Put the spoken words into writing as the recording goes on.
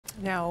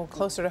Now,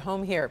 closer to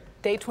home here,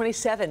 day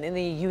 27 in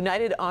the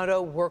United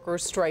Auto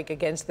Workers strike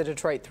against the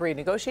Detroit Three.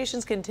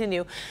 Negotiations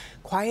continue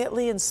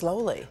quietly and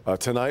slowly.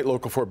 Tonight,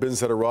 Local 4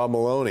 business editor Rob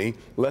Maloney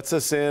lets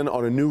us in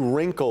on a new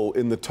wrinkle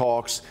in the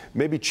talks,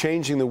 maybe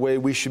changing the way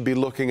we should be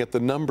looking at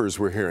the numbers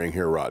we're hearing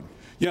here, Rod.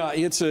 Yeah,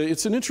 it's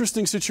an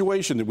interesting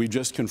situation that we've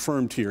just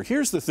confirmed here.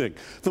 Here's the thing.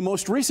 The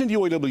most recent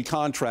UAW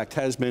contract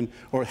has been,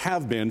 or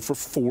have been, for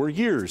 4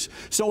 years.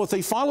 So if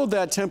they followed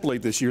that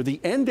template this year,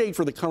 the end date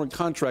for the current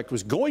contract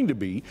was going to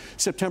be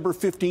September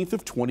 15th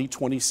of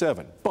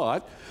 2027.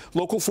 But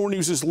Local 4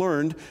 News has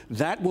learned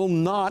that will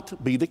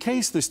not be the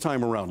case this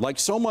time around. Like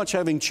so much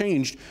having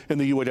changed in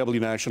the UAW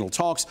national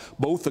talks,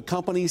 both the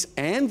companies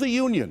and the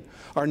union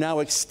are now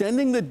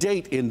extending the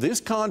date in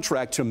this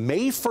contract to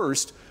May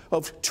 1st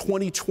of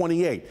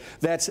 2028.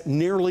 That's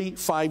nearly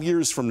 5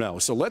 years from now.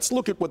 So let's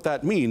look at what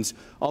that means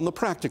on the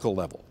practical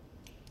level.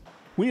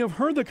 We have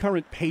heard the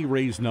current pay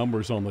raise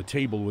numbers on the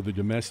table with the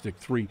domestic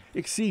three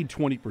exceed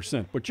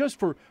 20%. But just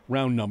for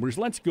round numbers,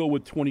 let's go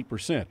with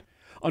 20%.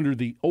 Under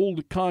the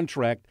old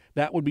contract,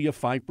 that would be a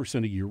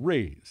 5% a year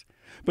raise.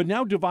 But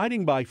now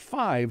dividing by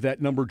 5,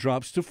 that number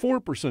drops to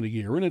 4% a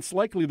year, and it's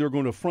likely they're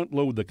going to front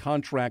load the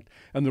contract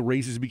and the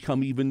raises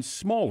become even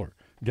smaller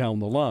down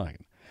the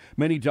line.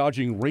 Many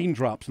dodging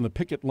raindrops in the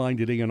picket line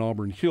today in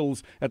Auburn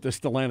Hills at the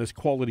Stellantis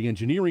Quality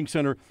Engineering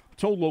Center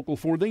told Local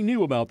 4 they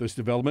knew about this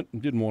development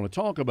and didn't want to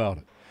talk about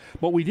it.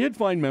 But we did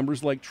find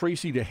members like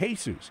Tracy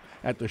DeJesus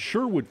at the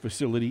Sherwood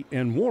facility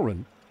and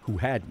Warren who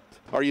hadn't.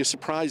 Are you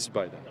surprised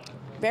by that?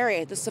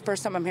 Very. This is the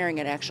first time I'm hearing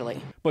it, actually.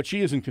 But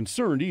she isn't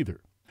concerned either.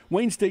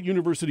 Wayne State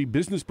University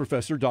business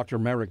professor Dr.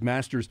 Merrick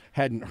Masters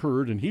hadn't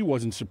heard, and he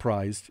wasn't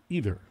surprised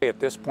either. At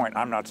this point,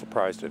 I'm not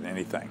surprised at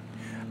anything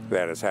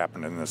that has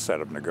happened in this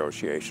set of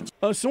negotiations.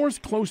 A source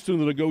close to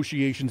the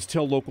negotiations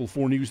tell Local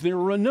 4 News there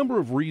are a number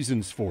of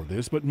reasons for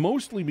this, but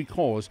mostly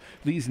because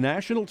these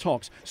national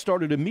talks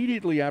started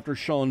immediately after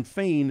Shawn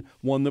Fain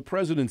won the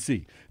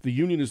presidency. The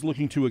union is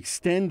looking to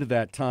extend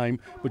that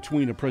time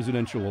between a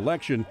presidential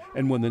election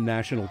and when the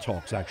national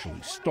talks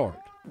actually start.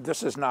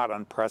 This is not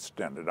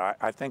unprecedented.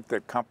 I think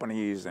that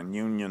companies and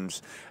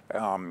unions,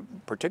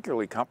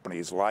 particularly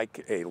companies,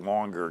 like a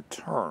longer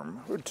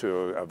term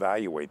to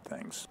evaluate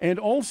things. And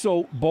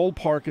also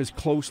ballpark as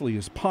closely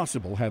as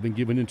possible, having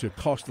given into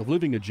cost of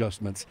living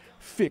adjustments,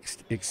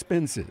 fixed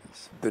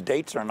expenses. The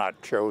dates are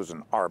not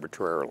chosen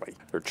arbitrarily.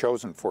 They're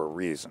chosen for a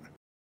reason.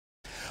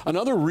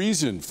 Another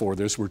reason for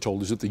this, we're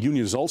told, is that the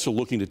union is also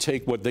looking to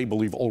take what they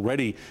believe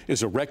already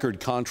is a record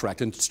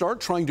contract and start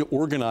trying to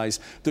organize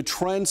the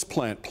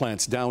transplant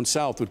plants down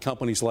south with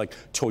companies like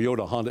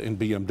Toyota, Honda, and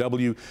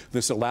BMW.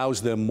 This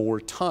allows them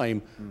more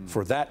time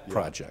for that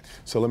project.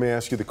 So let me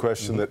ask you the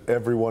question that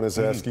everyone is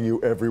asking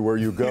you everywhere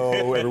you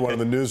go, everyone in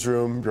the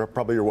newsroom,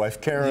 probably your wife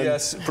Karen.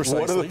 Yes,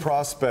 precisely. What are the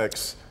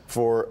prospects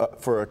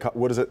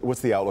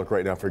what's the outlook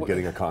right now for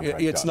getting a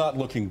contract? It's not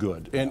looking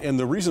good. And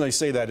the reason I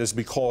say that is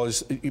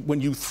because when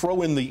you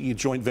throw in the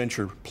joint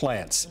venture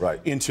plants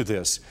into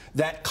this,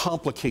 that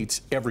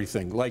complicates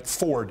everything. Like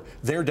Ford,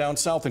 they're down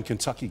south in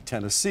Kentucky,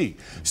 Tennessee.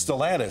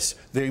 Stellantis,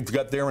 they've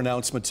got their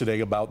announcement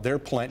today about their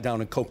plant down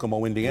in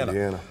Kokomo,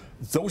 Indiana.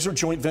 Those are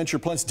joint venture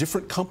plants,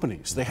 different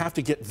companies. They have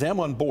to get them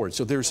on board.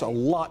 So there's a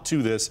lot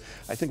to this.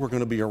 I think we're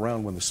going to be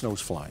around when the snow's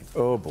flying.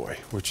 Oh, boy.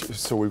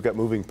 So we've got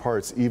moving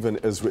parts even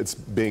as it's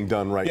being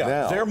done right now.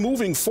 Yeah, they're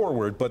moving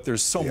forward, but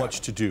there's so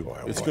much to do.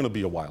 It's going to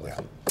be a while.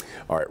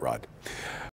 All right, Rod.